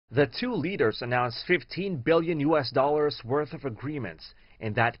The two leaders announced $15 billion worth of agreements,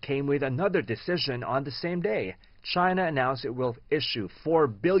 and that came with another decision on the same day. China announced it will issue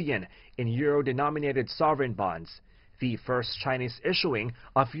 $4 billion in euro-denominated sovereign bonds, the first Chinese issuing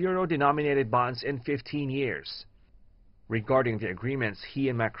of euro-denominated bonds in 15 years. Regarding the agreements he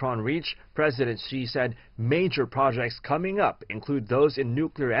and Macron reached, President Xi said major projects coming up include those in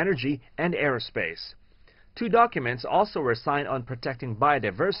nuclear energy and aerospace. Two documents also were signed on protecting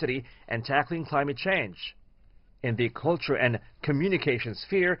biodiversity and tackling climate change. In the culture and communication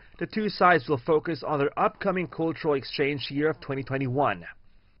sphere, the two sides will focus on their upcoming cultural exchange year of 2021,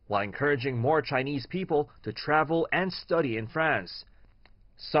 while encouraging more Chinese people to travel and study in France.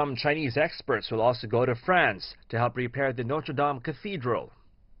 Some Chinese experts will also go to France to help repair the Notre Dame Cathedral.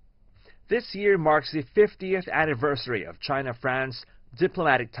 This year marks the 50th anniversary of China-France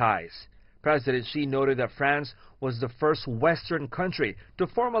diplomatic ties. President Xi noted that France was the first Western country to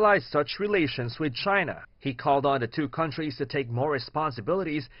formalize such relations with China. He called on the two countries to take more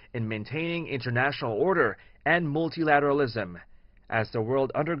responsibilities in maintaining international order and multilateralism, as the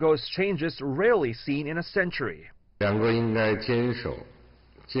world undergoes changes rarely seen in a century.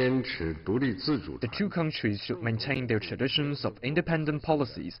 The two countries should maintain their traditions of independent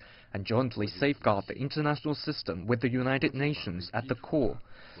policies and jointly safeguard the international system with the United Nations at the core,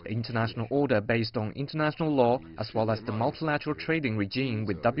 the international order based on international law, as well as the multilateral trading regime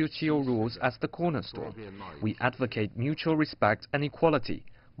with WTO rules as the cornerstone. We advocate mutual respect and equality,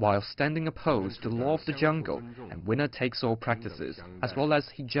 while standing opposed to law of the jungle and winner-takes-all practices, as well as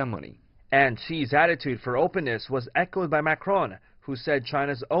hegemony. And Xi's attitude for openness was echoed by Macron, who said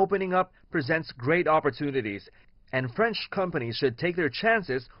China's opening up presents great opportunities, and French companies should take their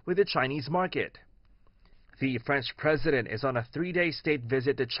chances with the Chinese market. The French president is on a 3-day state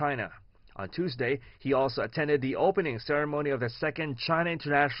visit to China. On Tuesday, he also attended the opening ceremony of the second China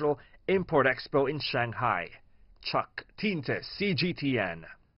International Import Expo in Shanghai. Chuck Tinte, CGTN.